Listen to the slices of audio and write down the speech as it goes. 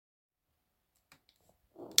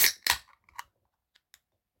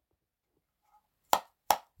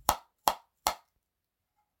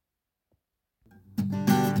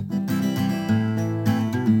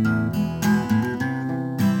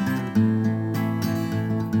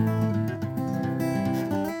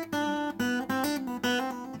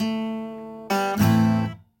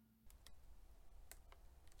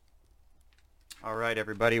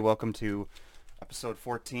everybody. Welcome to episode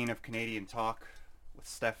 14 of Canadian Talk with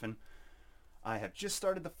Stefan. I have just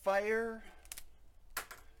started the fire.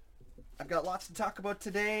 I've got lots to talk about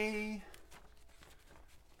today.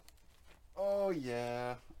 Oh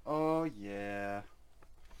yeah. Oh yeah.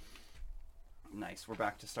 Nice. We're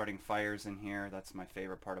back to starting fires in here. That's my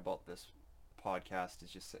favorite part about this podcast, is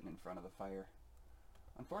just sitting in front of the fire.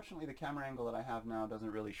 Unfortunately, the camera angle that I have now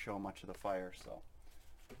doesn't really show much of the fire, so,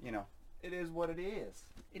 you know, it is what it is.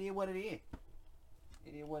 It is what it is.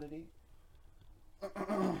 It is what it is.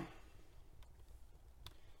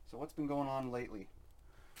 So what's been going on lately?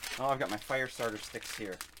 Oh, I've got my fire starter sticks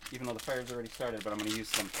here. Even though the fire's already started, but I'm going to use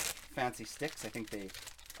some fancy sticks. I think they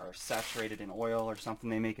are saturated in oil or something.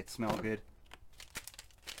 They make it smell good.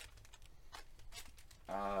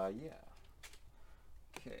 Yeah.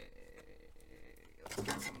 Okay. Let's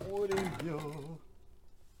get some wood in here.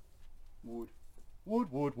 Wood.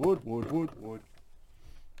 Wood.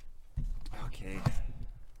 Okay.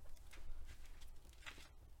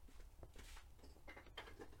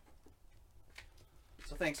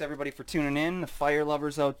 So thanks everybody for tuning in. The fire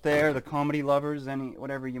lovers out there, the comedy lovers,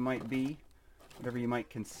 whatever you might be, whatever you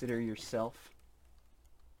might consider yourself.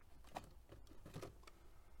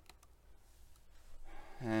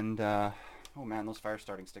 And oh man, those fire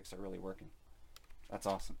starting sticks are really working. That's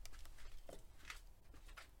awesome.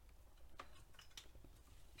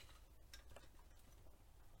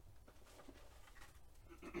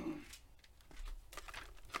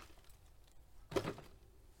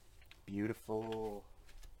 Beautiful.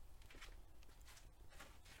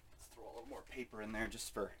 Let's throw a little more paper in there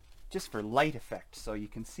just for light effect, so you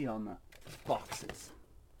can see on the boxes.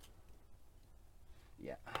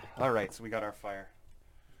 Yeah. All right. So we got our fire.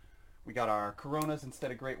 We got our Coronas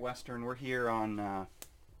instead of Great Western. We're here on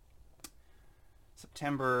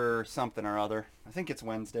September something or other. I think it's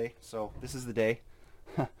Wednesday, so this is the day.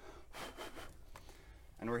 And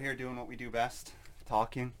we're here doing what we do best,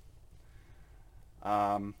 talking.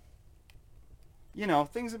 You know,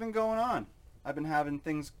 things have been going on. I've been having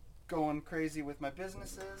things going crazy with my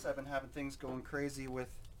businesses. I've been having things going crazy with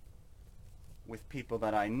people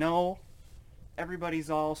that I know. Everybody's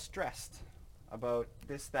all stressed about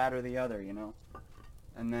this, that, or the other, you know.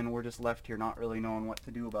 And then we're just left here not really knowing what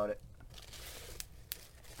to do about it,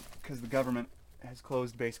 because the government has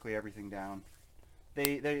closed basically everything down.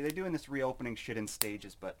 They're doing this reopening shit in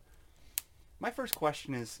stages, but my first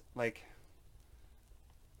question is, like,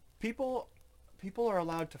 people are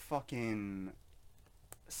allowed to fucking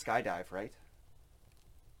skydive, right?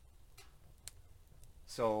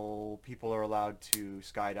 So people are allowed to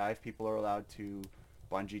skydive, people are allowed to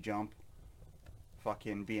bungee jump,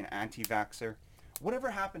 fucking be an anti-vaxxer.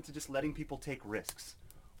 Whatever happened to just letting people take risks?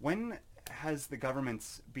 When has the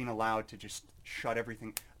government's been allowed to just shut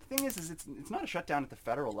everything? The thing is it's not a shutdown at the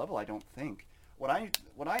federal level, I don't think. What I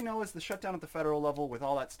know is the shutdown at the federal level with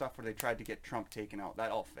all that stuff where they tried to get Trump taken out,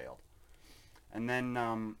 that all failed. And then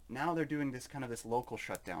now they're doing this local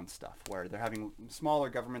shutdown stuff where they're having smaller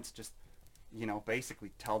governments just, you know,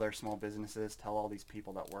 basically tell their small businesses, tell all these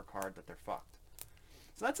people that work hard that they're fucked.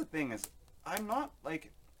 So that's the thing, is I'm not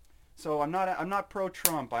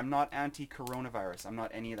pro-Trump, I'm not anti-coronavirus, I'm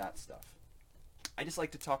not any of that stuff. I just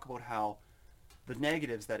like to talk about how the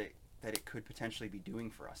negatives that it could potentially be doing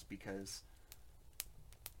for us, because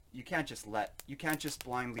you can't just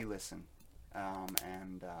blindly listen.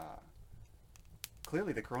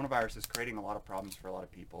 Clearly the coronavirus is creating a lot of problems for a lot of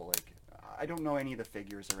people. Like, I don't know any of the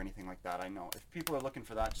figures or anything like that. I know if people are looking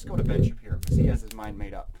for that, just go to Ben Shapiro, because he has his mind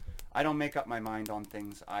made up. I don't make up my mind on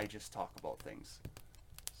things, I just talk about things.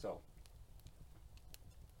 So,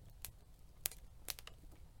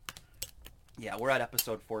 yeah, we're at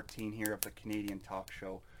episode 14 here of the Canadian Talk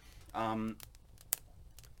Show.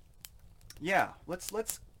 Yeah, let's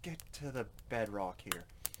get to the bedrock here.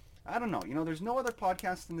 I don't know, you know, there's no other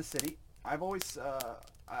podcast in the city. I've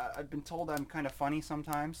been told I'm kind of funny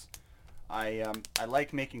sometimes. I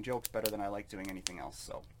like making jokes better than I like doing anything else,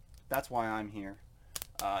 so that's why I'm here.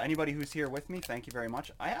 Anybody who's here with me, thank you very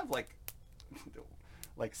much. I have like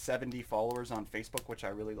 70 followers on Facebook, which I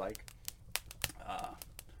really like.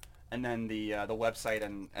 And then the website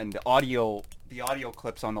and the audio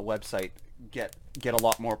clips on the website get a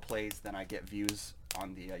lot more plays than I get views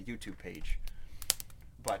on the YouTube page.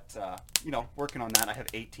 But, you know, working on that. I have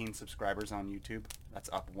 18 subscribers on YouTube. That's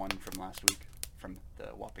up one from last week, from the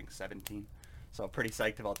whopping 17. So pretty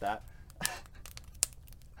psyched about that.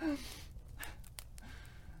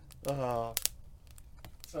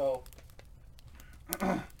 So,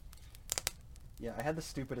 yeah, I had the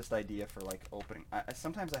stupidest idea for, like, opening.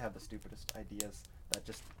 Sometimes I have the stupidest ideas that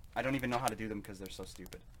just, I don't even know how to do them because they're so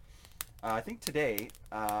stupid. I think today,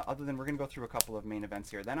 other than we're gonna go through a couple of main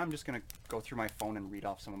events here, then I'm just gonna go through my phone and read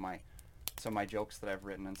off some of my jokes that I've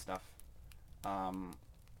written and stuff. Um,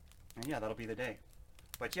 and yeah, that'll be the day.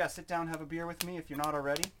 But yeah, sit down, have a beer with me if you're not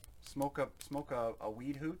already. Smoke a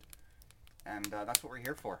weed hoot, and that's what we're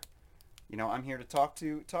here for. I'm here to talk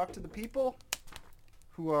to the people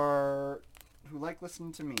who like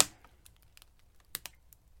listening to me.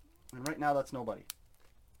 And right now, that's nobody.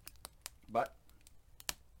 But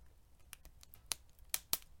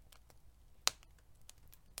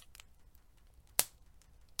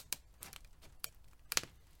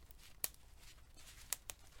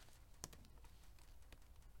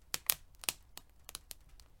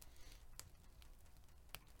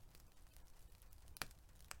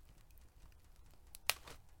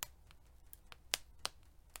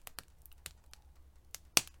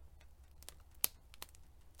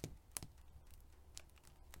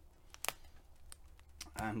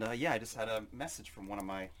and yeah, I just had a message from one of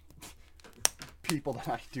my people that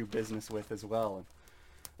I do business with as well. And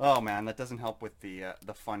oh man, that doesn't help with the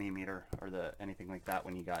funny meter or the anything like that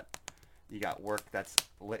when you got work that's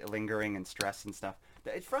lingering and stress and stuff.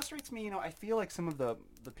 It frustrates me. I feel like some of the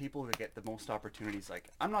people that get the most opportunities. Like,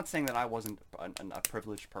 I'm not saying that I wasn't a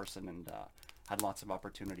privileged person and had lots of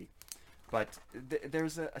opportunity, but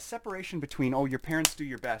there's a separation between, oh, your parents do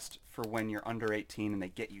your best for when you're under 18 and they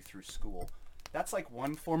get you through school. That's like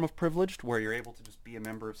one form of privileged where you're able to just be a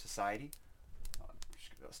member of society. I'm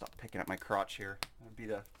just gonna stop picking at my crotch here. That'd be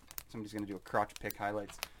somebody's gonna do a crotch pick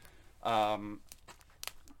highlights. Um,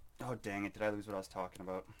 oh dang it! Did I lose what I was talking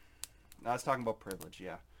about? I was talking about privilege,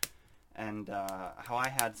 yeah, and how I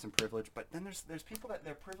had some privilege, but then there's people that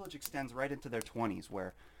their privilege extends right into their 20s,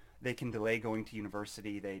 where they can delay going to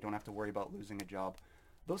university. They don't have to worry about losing a job.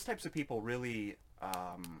 Those types of people really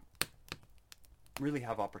have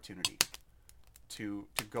opportunity to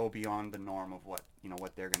go beyond the norm of what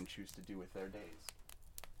they're going to choose to do with their days.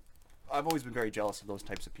 I've always been very jealous of those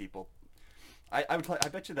types of people. I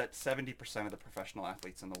bet you that 70% of the professional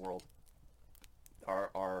athletes in the world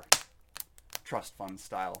are trust fund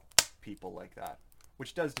style people like that,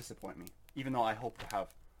 which does disappoint me. Even though I hope to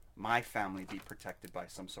have my family be protected by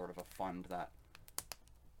some sort of a fund that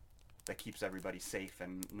keeps everybody safe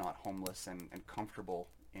and not homeless and comfortable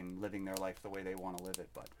in living their life the way they want to live it.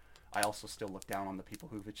 But I also still look down on the people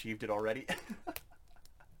who've achieved it already.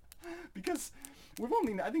 Because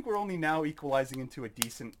I think we're only now equalizing into a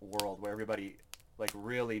decent world where everybody like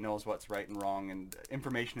really knows what's right and wrong and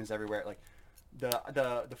information is everywhere. Like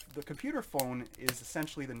the computer phone is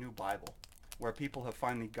essentially the new Bible, where people have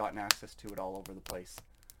finally gotten access to it all over the place,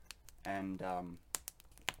 and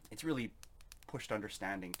it's really pushed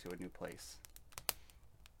understanding to a new place.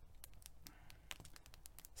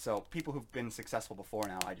 So people who've been successful before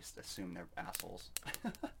now, I just assume they're assholes.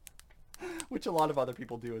 Which a lot of other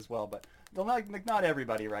people do as well, but they'll not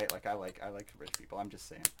everybody, right? Like I like rich people. I'm just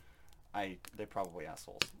saying, they're probably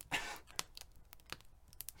assholes.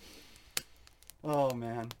 Oh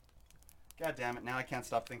man, god damn it! Now I can't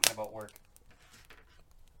stop thinking about work.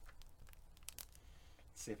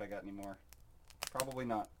 Let's see if I got any more. Probably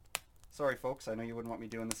not. Sorry, folks. I know you wouldn't want me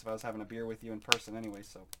doing this if I was having a beer with you in person, anyway.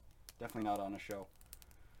 So definitely not on a show.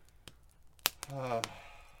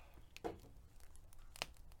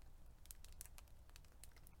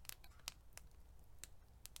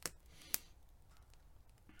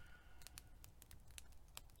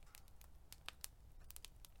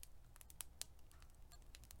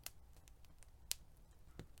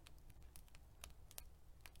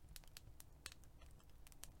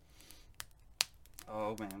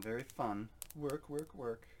 Oh man, very fun. Work, work,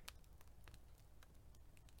 work.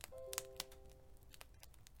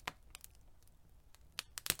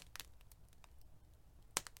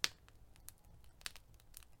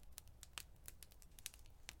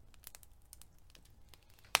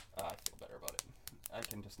 I feel better about it. I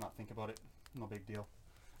can just not think about it. No big deal.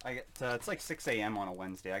 I get it's like 6 a.m. on a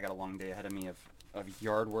Wednesday. I got a long day ahead of me of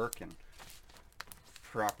yard work and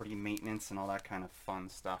property maintenance and all that kind of fun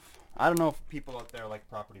stuff. I don't know if people out there like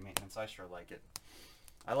property maintenance. I sure like it.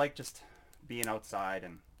 I like just being outside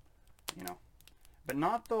and you know, but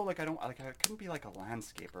not though. Like I couldn't be like a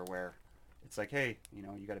landscaper where it's like, hey, you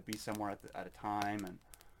got to be somewhere at a time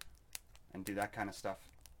and do that kind of stuff.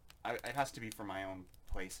 It has to be for my own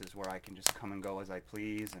places where I can just come and go as I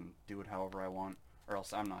please and do it however I want, or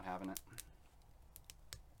else I'm not having it.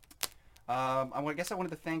 I guess I wanted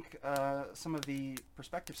to thank some of the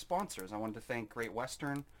prospective sponsors. I wanted to thank Great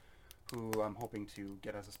Western, who I'm hoping to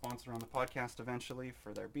get as a sponsor on the podcast eventually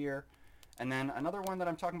for their beer. And then another one that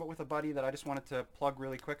I'm talking about with a buddy that I just wanted to plug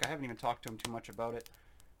really quick. I haven't even talked to him too much about it,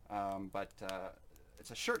 but it's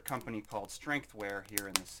a shirt company called Strengthwear here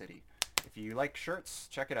in the city. If you like shirts,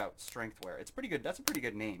 check it out, Strengthwear. It's pretty good. That's a pretty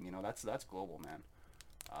good name, you know. That's global, man.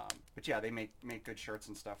 But yeah, they make good shirts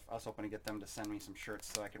and stuff. I was hoping to get them to send me some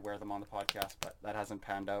shirts so I could wear them on the podcast, but that hasn't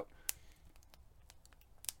panned out.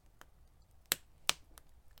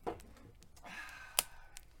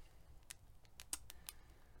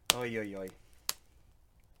 Oy, oy, oy.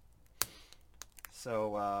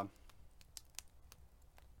 So,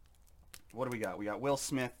 what do we got? We got Will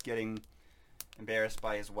Smith getting embarrassed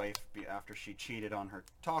by his wife after she cheated on her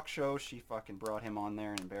talk show. She fucking brought him on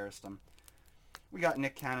there and embarrassed him. We got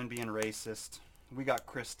Nick Cannon being racist. We got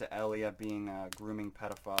Chris D'Elia being a grooming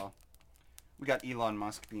pedophile. We got Elon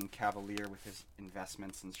Musk being cavalier with his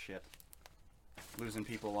investments and shit. Losing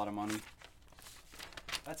people a lot of money.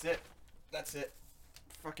 That's it. That's it.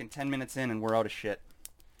 Fucking 10 minutes in and we're out of shit.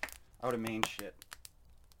 Out of main shit.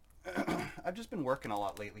 I've just been working a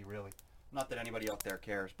lot lately, really. Not that anybody out there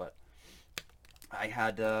cares, but I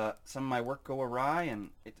had some of my work go awry,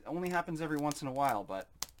 and it only happens every once in a while, but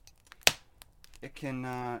it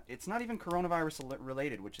can, it's not even coronavirus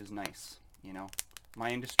related, which is nice, you know.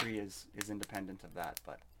 My industry is independent of that,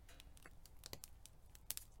 but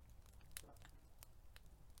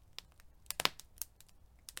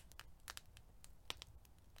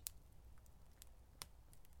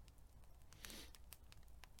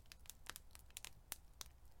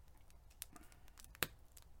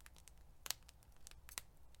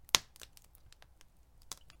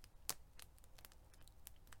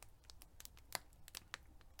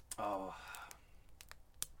oh,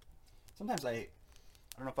 sometimes I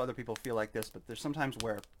don't know if other people feel like this, but there's sometimes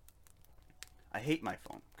where I hate my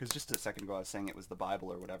phone, because just a second ago I was saying it was the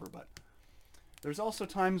Bible or whatever, but there's also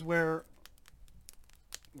times where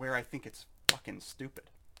I think it's fucking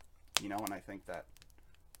stupid, you know, and I think that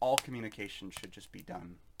all communication should just be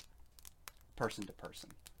done person to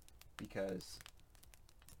person, because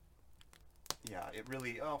yeah, it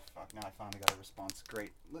really, oh fuck, now I finally got a response.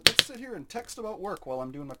 Great. Let's sit here and text about work while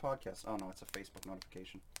I'm doing my podcast. Oh no, it's a Facebook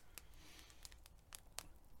notification.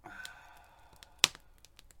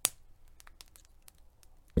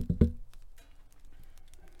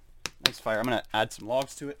 Nice fire. I'm gonna add some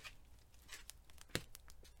logs to it.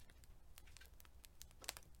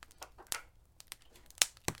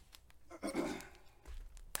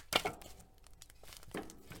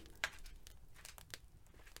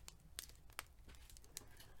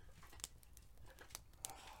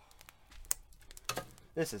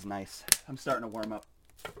 This is nice. I'm starting to warm up.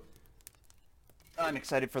 I'm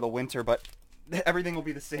excited for the winter, but everything will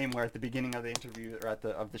be the same. Where at the beginning of the interview or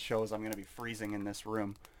of the shows, I'm gonna be freezing in this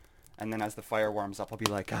room, and then as the fire warms up, I'll be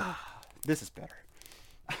like, this is better.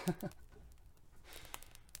 It's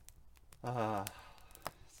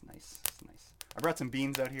nice. It's nice. I brought some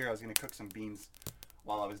beans out here. I was gonna cook some beans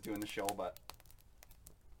while I was doing the show, but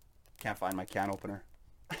can't find my can opener.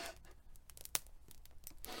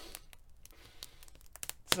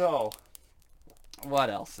 So, what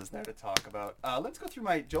else is there to talk about? Let's go through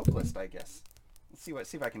my joke list, I guess. Let's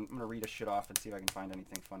see if I can. I'm gonna read a shit off and see if I can find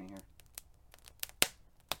anything funny here.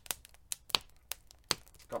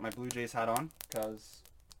 Got my Blue Jays hat on because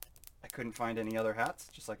I couldn't find any other hats,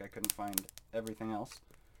 just like I couldn't find everything else.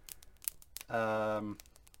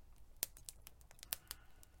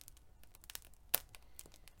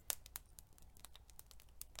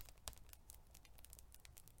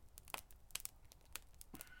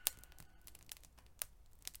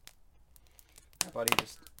 My buddy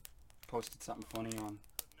just posted something funny on.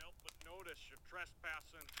 Notice you're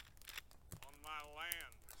trespassing on my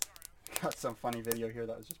land. Got some funny video here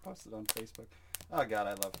that was just posted on Facebook. Oh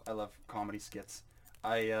god, I love comedy skits.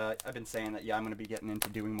 I've been saying that, yeah, I'm gonna be getting into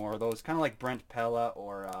doing more of those, kind of like Brent Pella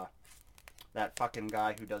or that fucking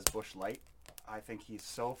guy who does Bush Light. I think he's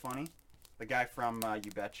so funny. The guy from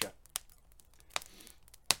You Betcha.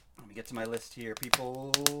 Let me get to my list here.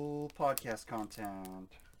 People, podcast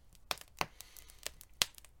content.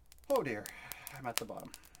 Oh dear, I'm at the bottom.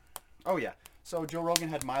 Oh yeah, so Joe Rogan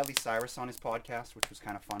had Miley Cyrus on his podcast, which was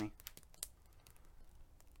kind of funny.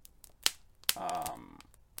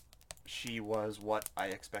 She was what I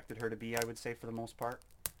expected her to be, I would say, for the most part.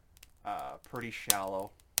 Pretty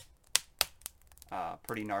shallow.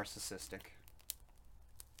 Pretty narcissistic.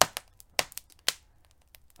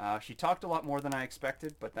 She talked a lot more than I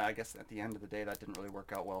expected, but I guess at the end of the day that didn't really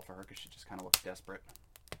work out well for her because she just kind of looked desperate.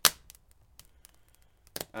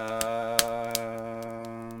 Oh,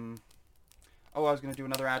 I was going to do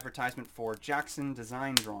another advertisement for Jackson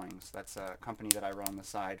Design Drawings. That's a company that I run on the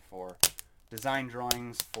side for design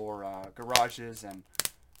drawings for garages and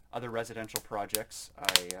other residential projects.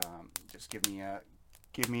 Just give me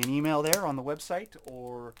give me an email there on the website,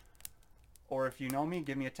 or if you know me,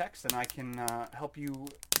 give me a text, and I can help you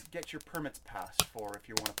get your permits passed for if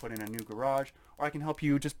you want to put in a new garage, or I can help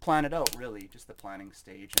you just plan it out, really, just the planning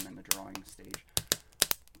stage and then the drawing stage.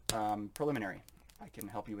 Preliminary. I can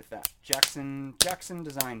help you with that. Jackson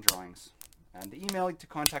Design Drawings. And the email to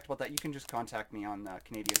contact about that, you can just contact me on the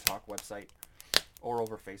Canadian Talk website or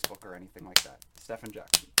over Facebook or anything like that. Stephen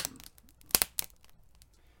Jackson.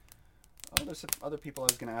 Oh, there's some other people I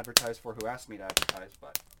was going to advertise for who asked me to advertise,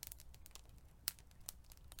 but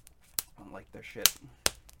I don't like their shit.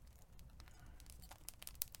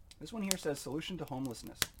 This one here says, solution to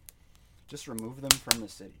homelessness. Just remove them from the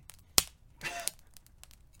city.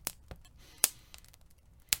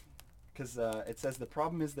 Because it says the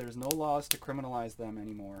problem is there's no laws to criminalize them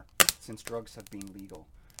anymore since drugs have been legal.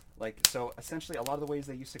 Like, so essentially a lot of the ways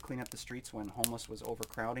they used to clean up the streets when homeless was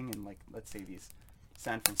overcrowding in, like, let's say these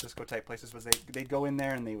San Francisco type places, was they'd go in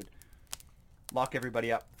there and they would lock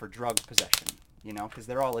everybody up for drug possession, you know, because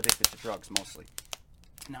they're all addicted to drugs mostly.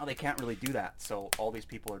 Now they can't really do that, so all these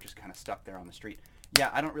people are just kind of stuck there on the street.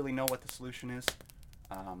 Yeah, I don't really know what the solution is.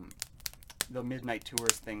 The midnight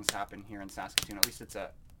tours things happen here in Saskatoon. At least it's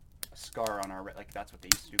a scar on our, like, that's what they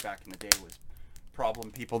used to do back in the day, was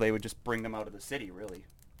problem people. They would just bring them out of the city, really.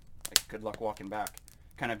 Like, good luck walking back.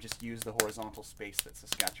 Kind of just use the horizontal space that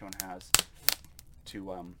Saskatchewan has to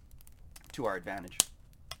our advantage.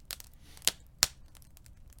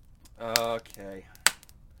 Okay.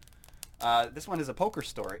 This one is a poker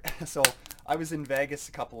story. So I was in Vegas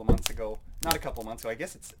a couple of months ago. Not a couple of months ago. I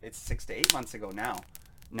guess it's 6 to 8 months ago now.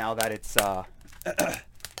 Now that it's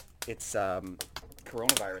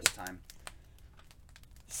coronavirus time.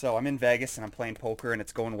 So I'm in Vegas and I'm playing poker and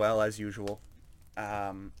it's going well as usual.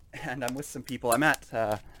 And I'm with some people. I'm at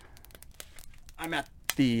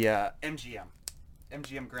the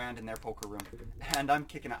MGM Grand in their poker room, and I'm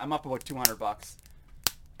up about $200,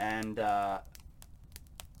 and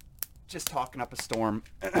just talking up a storm.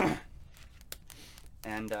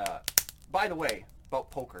 And by the way, about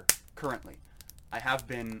poker currently,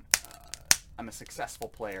 I'm a successful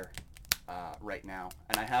player right now,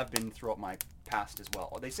 and I have been throughout my past as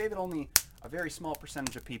well. They say that only a very small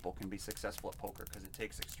percentage of people can be successful at poker because it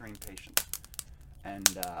takes extreme patience.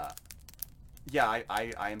 And yeah,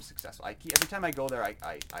 I am successful. Every time I go there, I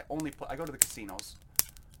go to the casinos,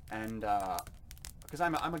 and because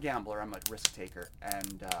I'm a gambler, I'm a risk taker,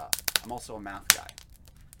 and I'm also a math guy.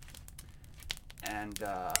 And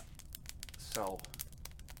so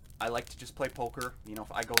I like to just play poker. You know,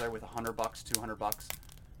 if I go there with $100, $200,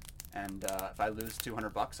 and if I lose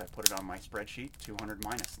 $200, I put it on my spreadsheet, 200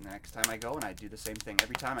 minus. And the next time I go, and I do the same thing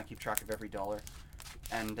every time. I keep track of every dollar.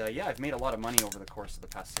 And yeah, I've made a lot of money over the course of the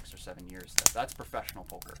past 6 or 7 years. That's professional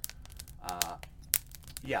poker.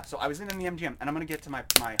 Yeah, so I was in the MGM, and I'm gonna get to my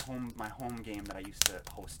home game that I used to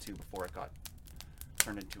host to before it got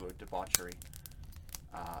turned into a debauchery.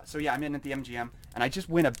 So yeah, I'm in at the MGM, and I just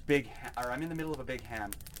win a big, I'm in the middle of a big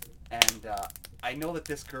hand, and I know that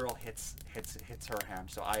this girl hits her hand,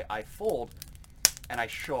 so I fold, and I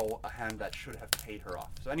show a hand that should have paid her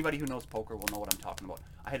off. So anybody who knows poker will know what I'm talking about.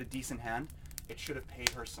 I had a decent hand. It should have paid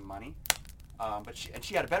her some money, but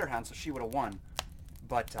she had a better hand, so she would have won.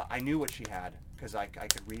 But I knew what she had because I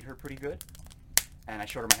could read her pretty good, and I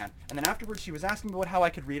showed her my hand. And then afterwards, she was asking me about how I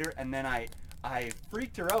could read her, and then I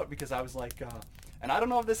freaked her out because I was like, and I don't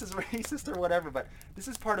know if this is racist or whatever, but this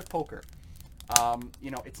is part of poker.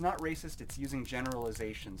 You know, it's not racist. It's using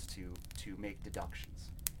generalizations to make deductions.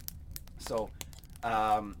 So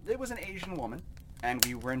it was an Asian woman, and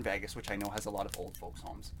we were in Vegas, which I know has a lot of old folks'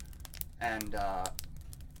 homes. And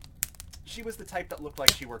she was the type that looked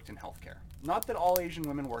like she worked in healthcare. Not that all Asian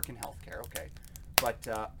women work in healthcare, okay.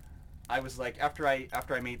 But I was like, after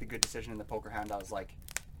I made the good decision in the poker hand, I was like,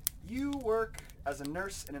 you work as a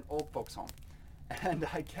nurse in an old folks' home. And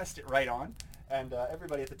I guessed it right on. And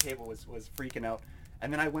everybody at the table was freaking out.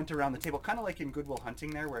 And then I went around the table, kind of like in Good Will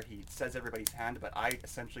Hunting there, where he says everybody's hand, but I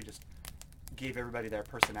essentially just gave everybody their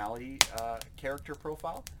personality character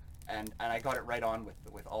profile. And I got it right on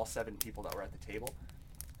with all 7 people that were at the table.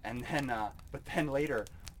 And then, but then later,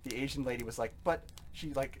 the Asian lady was like, but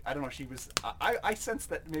she, like, I don't know, she was, I sensed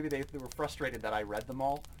that maybe they were frustrated that I read them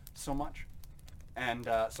all so much. And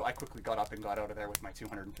so I quickly got up and got out of there with my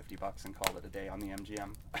 $250 and called it a day on the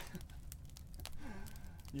MGM.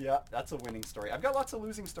 Yeah, that's a winning story. I've got lots of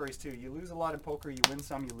losing stories too. You lose a lot in poker, you win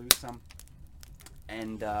some, you lose some.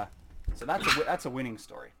 And so that's a winning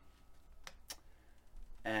story.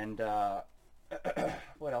 And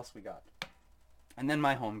what else we got? And then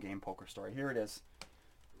my home game poker story. Here it is.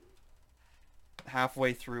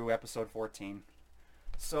 Halfway through episode 14.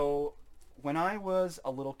 So when I was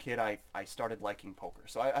a little kid, I started liking poker.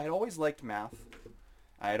 So I had always liked math.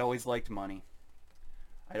 I had always liked money.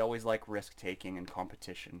 I'd always liked risk taking and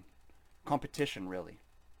competition. Competition, really.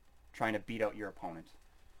 Trying to beat out your opponent.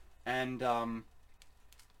 And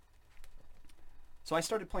so I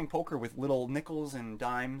started playing poker with little nickels and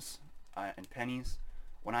dimes and pennies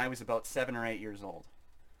when I was about 7 or 8 years old.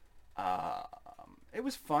 Uh, it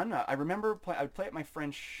was fun. I remember I would play at my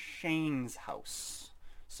friend Shane's house.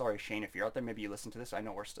 Sorry, Shane, if you're out there, maybe you listen to this. I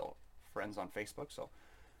know we're still friends on Facebook. So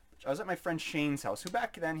I was at my friend Shane's house, who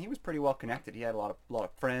back then he was pretty well connected. He had a lot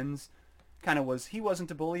of friends. Kind of was. He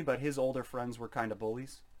wasn't a bully, but his older friends were kind of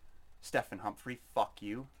bullies. Stephen Humphrey, fuck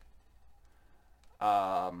you.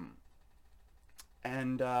 Um,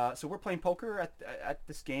 and so we're playing poker at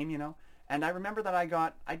this game, you know. And I remember that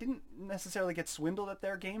I didn't necessarily get swindled at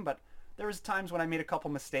their game, but there was times when I made a couple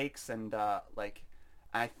mistakes and like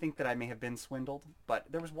I think that I may have been swindled. But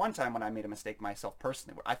there was one time when I made a mistake myself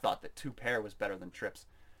personally, where I thought that two pair was better than trips.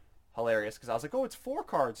 Hilarious, because I was like, oh, it's four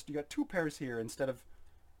cards. You got two pairs here instead of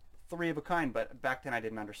three of a kind. But back then I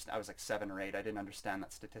didn't understand. I was like 7 or 8. I didn't understand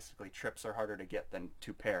that statistically trips are harder to get than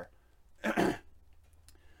two pair.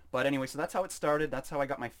 But anyway, so that's how it started. That's how I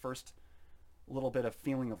got my first little bit of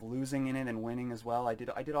feeling of losing in it and winning as well. I did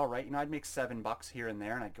all right. You know, I'd make $7 here and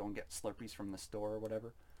there, and I'd go and get Slurpees from the store or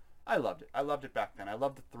whatever. I loved it. I loved it back then. I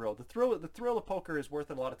loved the thrill. The thrill of poker is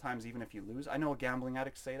worth it a lot of times, even if you lose. I know gambling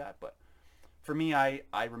addicts say that, but for me, I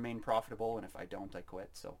remain profitable, and if I don't, I quit.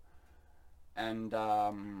 So, and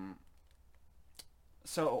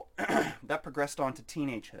so that progressed on to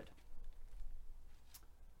teenagehood.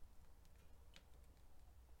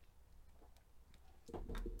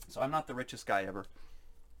 So I'm not the richest guy ever,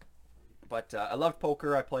 but I loved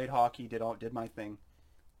poker. I played hockey, did my thing.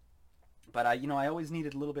 But I always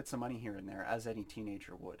needed little bits of money here and there, as any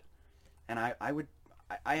teenager would. And I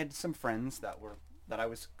had some friends that I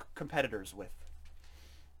was competitors with.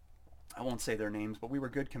 I won't say their names, but we were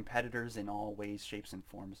good competitors in all ways, shapes, and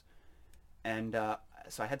forms. And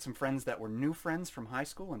so I had some friends that were new friends from high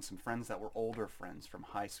school, and some friends that were older friends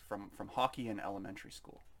from hockey and elementary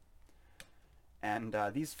school. And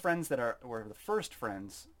these friends were the first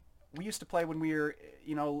friends, we used to play when we were,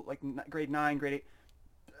 like grade 9, grade 8,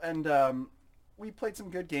 and we played some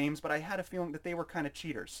good games. But I had a feeling that they were kind of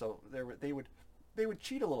cheaters. So they would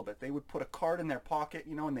cheat a little bit. They would put a card in their pocket,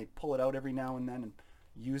 and they'd pull it out every now and then and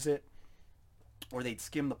use it, or they'd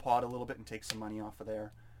skim the pot a little bit and take some money off of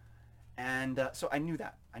there. And so I knew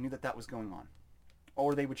that. I knew that that was going on.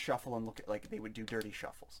 Or they would shuffle and look at, like, they would do dirty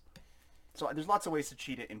shuffles. So there's lots of ways to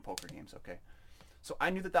cheat it in poker games, okay? So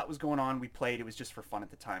I knew that that was going on. We played. It was just for fun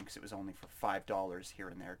at the time because it was only for $5 here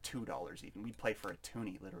and there, $2 even. We'd play for a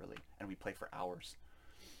toonie, literally, and we'd play for hours.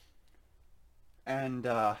 And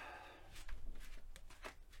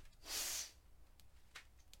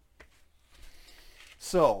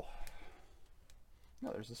so,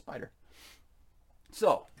 no, there's a spider.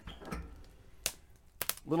 So,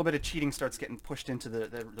 a little bit of cheating starts getting pushed into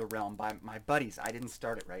the realm by my buddies. I didn't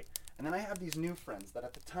start it, right? And then I have these new friends that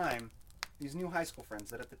at the time, these new high school friends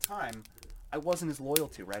that at the time I wasn't as loyal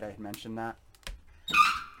to, right? I had mentioned that.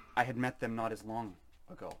 I had met them not as long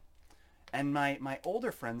ago. And my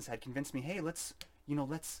older friends had convinced me, hey, let's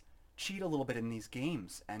cheat a little bit in these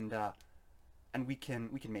games, and we can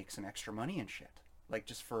make some extra money and shit, like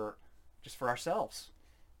just for ourselves.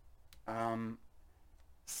 Um,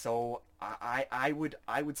 so I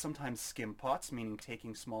would sometimes skim pots, meaning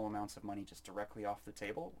taking small amounts of money just directly off the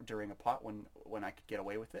table during a pot when I could get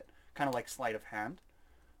away with it, kind of like sleight of hand,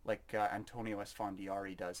 like Antonio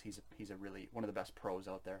Esfandiari does. He's a really one of the best pros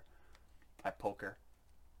out there at poker,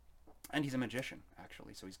 and he's a magician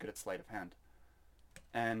actually, so he's good at sleight of hand.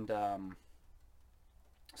 And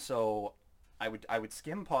so I would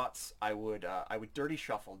skim pots. I would dirty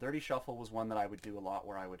shuffle. Dirty shuffle was one that I would do a lot,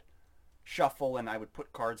 where I would shuffle and I would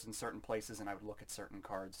put cards in certain places and I would look at certain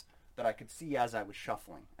cards that I could see as I was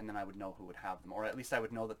shuffling, and then I would know who would have them, or at least I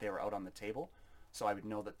would know that they were out on the table, so I would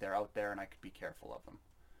know that they're out there and I could be careful of them.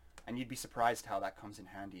 And you'd be surprised how that comes in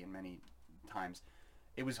handy in many times.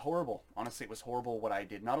 It was horrible. Honestly, it was horrible what I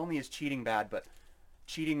did. Not only is cheating bad, but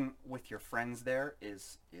cheating with your friends there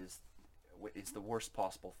is the worst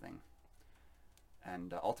possible thing.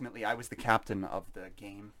 And ultimately, I was the captain of the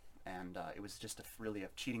game, and it was just really a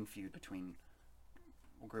cheating feud between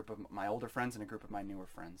a group of my older friends and a group of my newer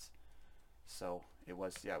friends. So it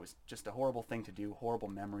was just a horrible thing to do. Horrible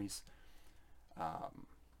memories. Um,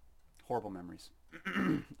 horrible memories.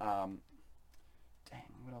 Dang,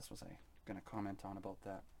 what else was I going to comment on about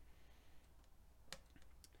that?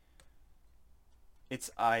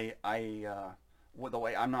 It's the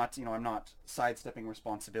way I'm not, I'm not sidestepping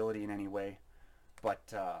responsibility in any way,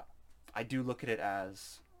 but I do look at it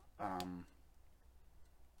um,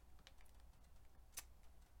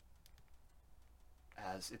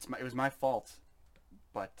 as it was my fault,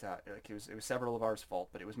 but like it was several of ours' fault,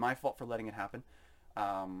 but it was my fault for letting it happen,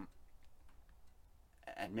 um,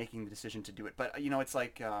 and making the decision to do it. But it's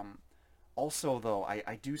like also though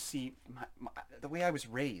I do see the way I was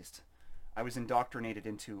raised. I was indoctrinated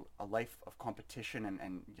into a life of competition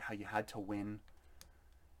and how you had to win,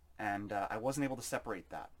 and I wasn't able to separate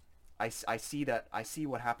that. I see that. I see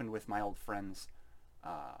what happened with my old friends.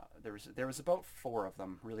 There was about four of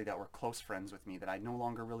them really that were close friends with me that I no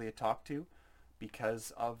longer really talk to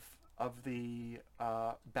because of the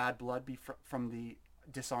bad blood from the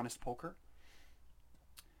dishonest poker.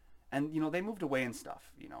 And they moved away and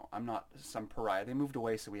stuff. I'm not some pariah. They moved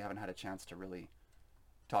away, so we haven't had a chance to really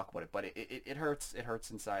talk about it. But it hurts. It hurts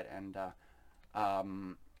inside. And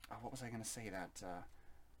what was I gonna say?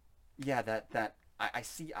 Yeah, that I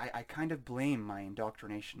see. I kind of blame my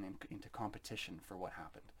indoctrination into competition for what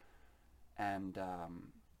happened. And I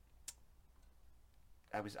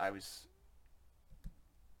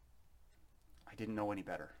didn't know any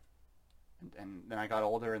better. And then I got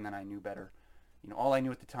older, and then I knew better. All I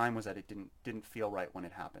knew at the time was that it didn't feel right when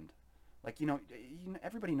it happened. Like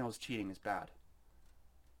everybody knows cheating is bad,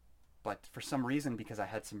 but for some reason, because I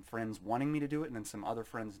had some friends wanting me to do it, and then some other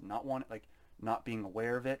friends not being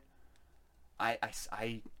aware of it, I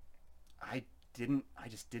didn't. I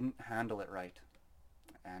just didn't handle it right.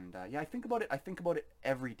 And yeah, I think about it. I think about it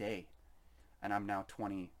every day, and I'm now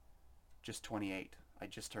 20, just 28. I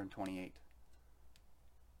just turned 28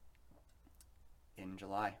 in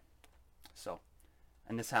July. So,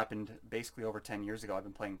 and this happened basically over 10 years ago. I've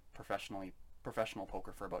been playing professional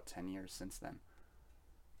poker for about 10 years since then.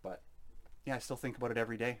 But yeah, I still think about it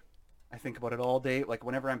every day. I think about it all day. Like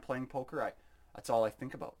whenever I'm playing poker, that's all I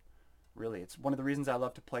think about. Really, it's one of the reasons I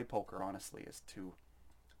love to play poker. Honestly, is to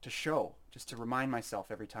show, just to remind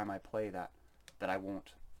myself every time I play that I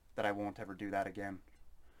won't ever do that again.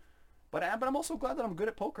 But I'm also glad that I'm good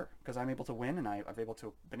at poker because I'm able to win, and I've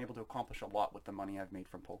been able to accomplish a lot with the money I've made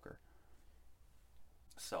from poker.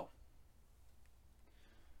 So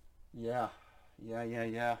yeah,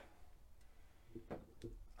 yeah.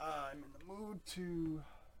 I'm in the mood to.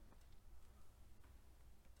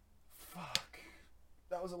 Fuck.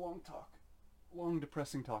 That was a long talk. Long,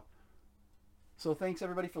 depressing talk. So thanks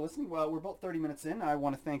everybody for listening. Well, we're about 30 minutes in. I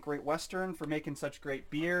want to thank Great Western for making such great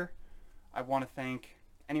beer. I want to thank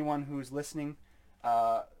anyone who's listening.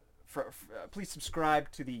 Please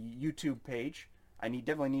subscribe to the YouTube page. I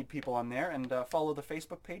definitely need people on there, and follow the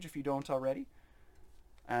Facebook page if you don't already.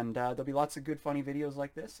 And there'll be lots of good, funny videos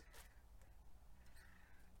like this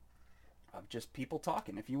of just people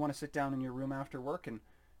talking. If you want to sit down in your room after work and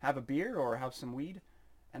have a beer or have some weed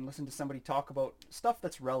and listen to somebody talk about stuff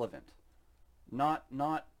that's relevant, not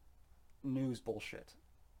news bullshit,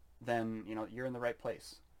 then you're in the right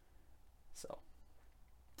place. So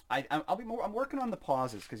I'm working on the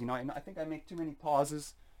pauses because I think I make too many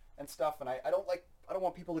pauses and stuff, and I don't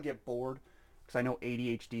want people to get bored because I know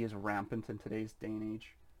ADHD is rampant in today's day and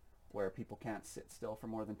age, where people can't sit still for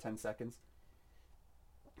more than 10 seconds.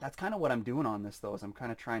 That's kind of what I'm doing on this, though, is I'm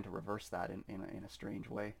kind of trying to reverse that in a strange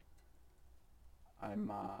way.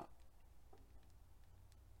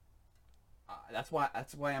 That's why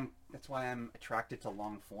I'm attracted to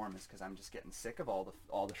long form, is because I'm just getting sick of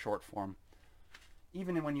all the short form.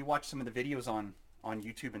 Even when you watch some of the videos on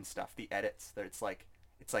YouTube and stuff, the edits, it's like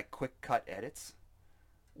quick cut edits,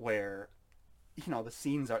 where the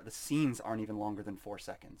scenes aren't even longer than 4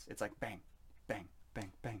 seconds. It's like bang, bang,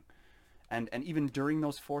 bang, bang. And even during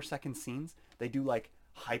those 4 second scenes, they do like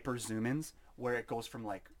hyper zoom ins where it goes from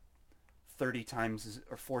like 30 times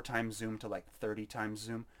or 4 times zoom to like 30 times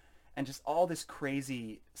zoom, and just all this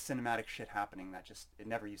crazy cinematic shit happening that just it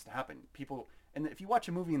never used to happen. And if you watch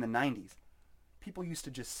a movie in the 90s, people used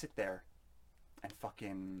to just sit there and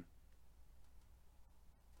fucking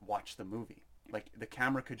watch the movie. Like the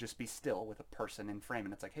camera could just be still with a person in frame,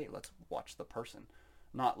 and it's like, hey, let's watch the person.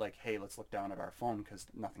 Not like, hey, let's look down at our phone because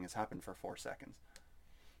nothing has happened for 4 seconds.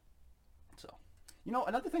 So,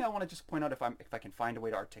 another thing I want to just point out, if I can find a way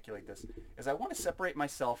to articulate this, is I want to separate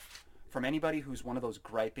myself from anybody who's one of those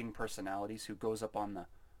griping personalities who goes up on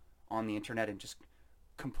the internet and just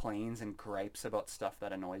complains and gripes about stuff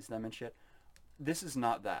that annoys them and shit. This is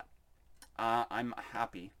not that. I'm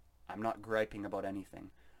happy. I'm not griping about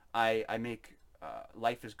anything. I make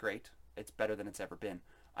life is great. It's better than it's ever been.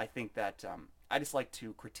 I think that I just like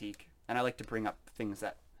to critique, and I like to bring up things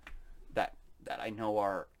that I know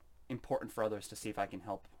are important for others to see if I can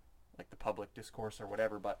help like the public discourse or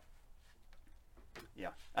whatever. But yeah,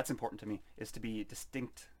 that's important to me, is to be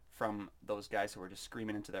distinct from those guys who are just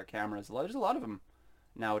screaming into their cameras. There's a lot of them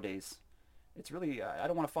nowadays. It's really, I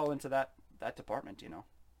don't want to fall into that department, you know.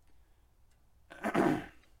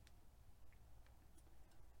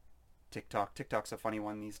 TikTok's a funny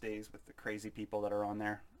one these days with the crazy people that are on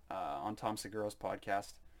there. On Tom Segura's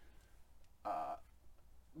podcast,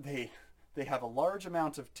 they have a large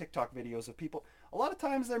amount of TikTok videos of people. A lot of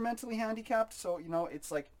times they're mentally handicapped, so you know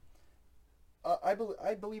it's like I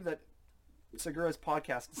believe that Segura's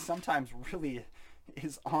podcast sometimes really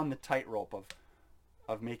is on the tightrope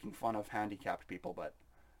of making fun of handicapped people, but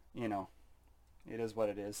you know, it is what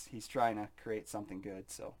it is. He's trying to create something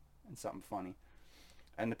good, so, and something funny.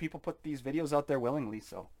 And the people put these videos out there willingly,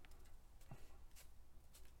 so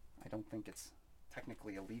I don't think it's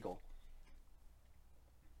technically illegal.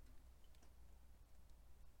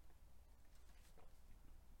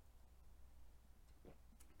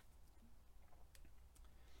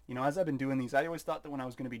 You know, as I've been doing these, I always thought that when I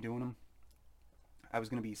was going to be doing them, I was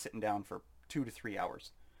going to be sitting down for 2 to 3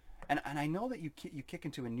 hours. And I know that you kick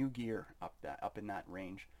into a new gear up in that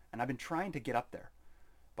range, and I've been trying to get up there,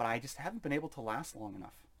 but I just haven't been able to last long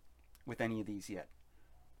enough with any of these yet.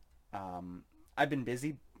 I've been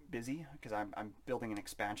busy because I'm building an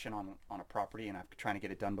expansion on a property, and I'm trying to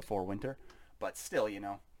get it done before winter. But still, you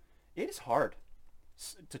know, it is hard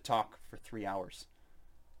to talk for 3 hours.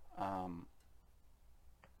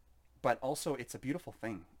 But also, it's a beautiful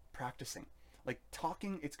thing, practicing. Like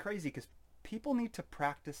talking, it's crazy because people need to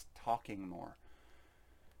practice talking more.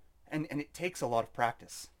 And it takes a lot of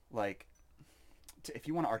practice. Like, if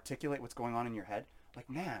you want to articulate what's going on in your head, like,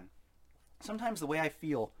 man, sometimes the way I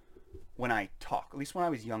feel when I talk, at least when I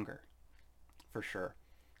was younger, for sure,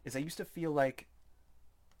 is I used to feel like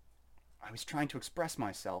I was trying to express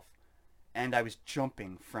myself and I was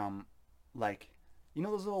jumping from, like, you know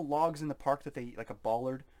those little logs in the park that they, like a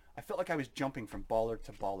bollard? I felt like I was jumping from bollard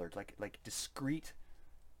to bollard, like these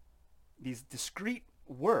discrete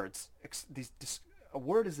words. A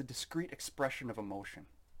word is a discrete expression of emotion,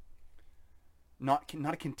 not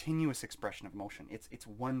a continuous expression of emotion. It's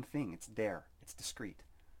one thing. It's there. It's discrete.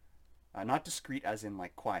 Not discrete as in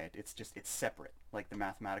like quiet. It's separate, like the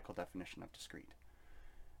mathematical definition of discrete.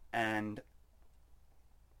 And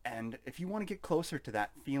if you want to get closer to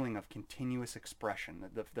that feeling of continuous expression,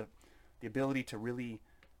 the ability to really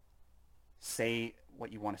say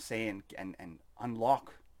what you want to say and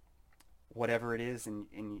unlock whatever it is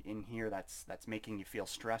in here that's making you feel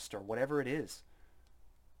stressed or whatever it is,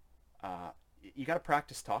 you got to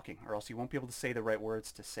practice talking, or else you won't be able to say the right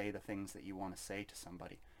words to say the things that you want to say to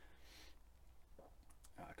somebody.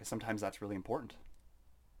 Because sometimes that's really important.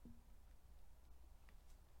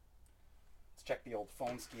 Let's check the old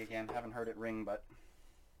phone ski again. Haven't heard it ring, but...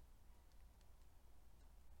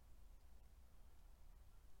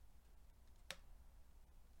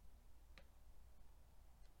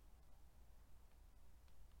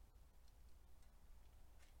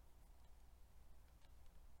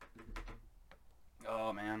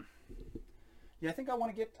 Oh man. Yeah, I think I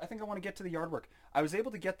want to get to the yard work. I was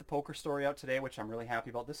able to get the poker story out today, which I'm really happy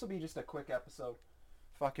about. This will be just a quick episode.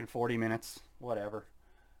 Fucking 40 minutes, whatever.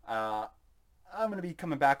 I'm going to be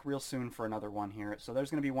coming back real soon for another one here. So there's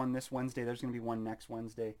going to be one this Wednesday, there's going to be one next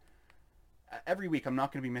Wednesday. Every week, I'm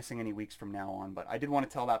not going to be missing any weeks from now on, but I did want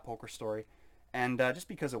to tell that poker story. And just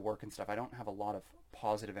because of work and stuff, I don't have a lot of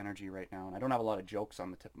positive energy right now, and I don't have a lot of jokes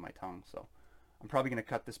on the tip of my tongue, so I'm probably going to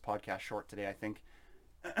cut this podcast short today, I think.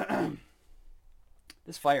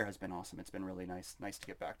 This fire has been awesome. It's been really nice to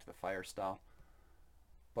get back to the fire style.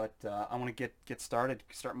 But I want to get started,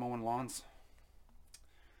 start mowing lawns.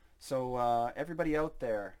 So everybody out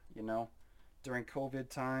there, you know, during COVID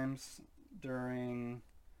times, during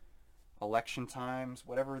election times,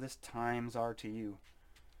 whatever this times are to you,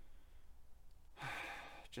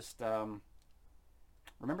 just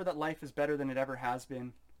remember that life is better than it ever has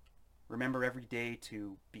been. Remember every day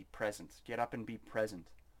to be present. Get up and be present.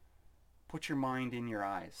 Put your mind in your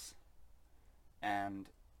eyes and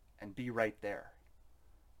be right there.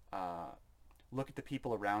 Look at the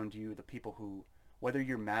people around you, the people who, whether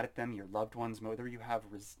you're mad at them, your loved ones, whether you have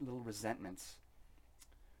little resentments,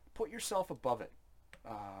 put yourself above it.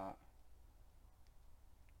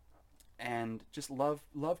 And just love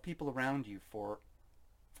people around you for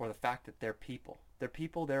the fact that they're people. They're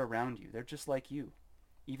people, they're around you. They're just like you.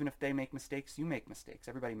 Even if they make mistakes, you make mistakes.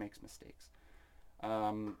 Everybody makes mistakes.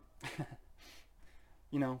 You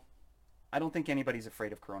know, I don't think anybody's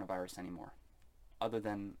afraid of coronavirus anymore, other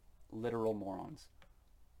than literal morons.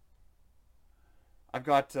 I've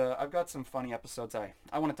got some funny episodes. I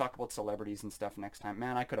want to talk about celebrities and stuff next time.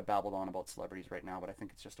 Man, I could have babbled on about celebrities right now, but I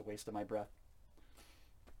think it's just a waste of my breath.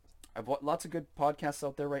 I've lots of good podcasts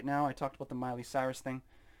out there right now. I talked about the Miley Cyrus thing.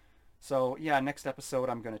 So yeah, next episode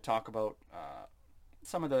I'm going to talk about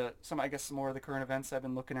some I guess some more of the current events I've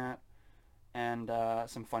been looking at, and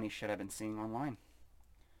some funny shit I've been seeing online.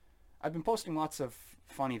 I've been posting lots of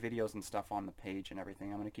funny videos and stuff on the page and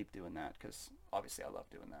everything. I'm going to keep doing that because obviously I love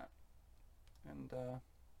doing that. And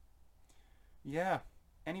yeah,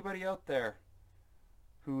 anybody out there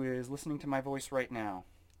who is listening to my voice right now,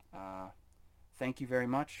 thank you very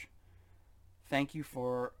much. Thank you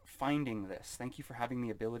for finding this. Thank you for having the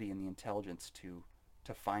ability and the intelligence to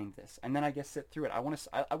find this, and then I guess sit through it. I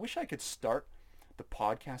wish I could start the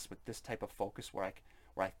podcast with this type of focus where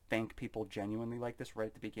I thank people genuinely like this right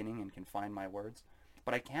at the beginning and can find my words,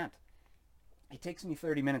 but I can't. It takes me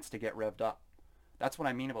 30 minutes to get revved up. That's what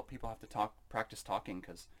I mean about people have to practice talking,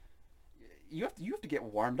 because you have to get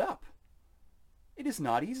warmed up. It is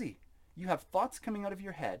not easy. You have thoughts coming out of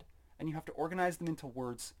your head, and you have to organize them into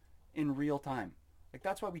words in real time. Like,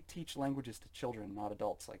 that's why we teach languages to children, not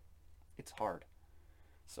adults. Like, it's hard.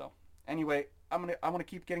 So anyway, I want to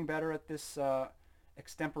keep getting better at this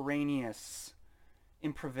extemporaneous,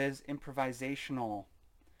 improvisational,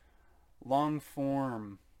 long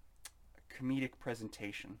form comedic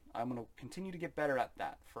presentation. I'm going to continue to get better at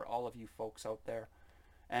that for all of you folks out there.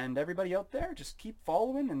 And everybody out there, just keep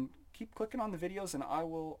following and keep clicking on the videos, and I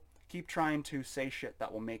will keep trying to say shit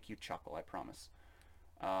that will make you chuckle, I promise.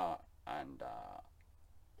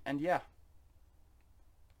 And yeah,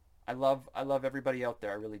 I love everybody out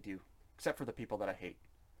there, I really do, except for the people that I hate.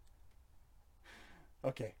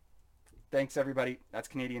 Okay, thanks everybody. That's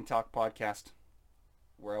Canadian Talk Podcast.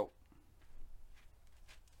 We're out.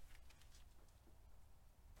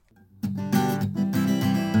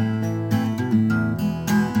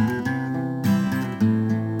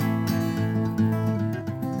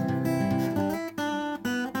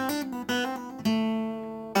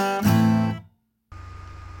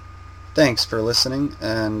 Thanks for listening,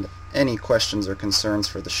 and any questions or concerns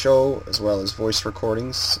for the show, as well as voice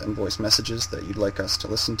recordings and voice messages that you'd like us to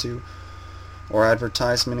listen to, or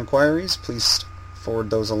advertisement inquiries, please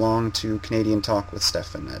forward those along to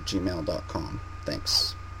canadiantalkwithstefan@gmail.com.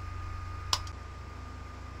 Thanks.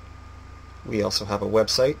 We also have a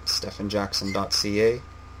website, stefanjackson.ca,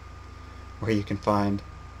 where you can find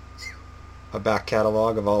a back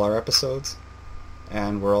catalog of all our episodes.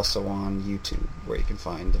 And we're also on YouTube, where you can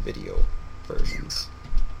find the video versions.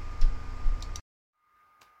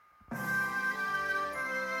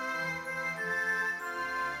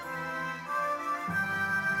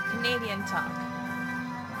 Canadian Talk.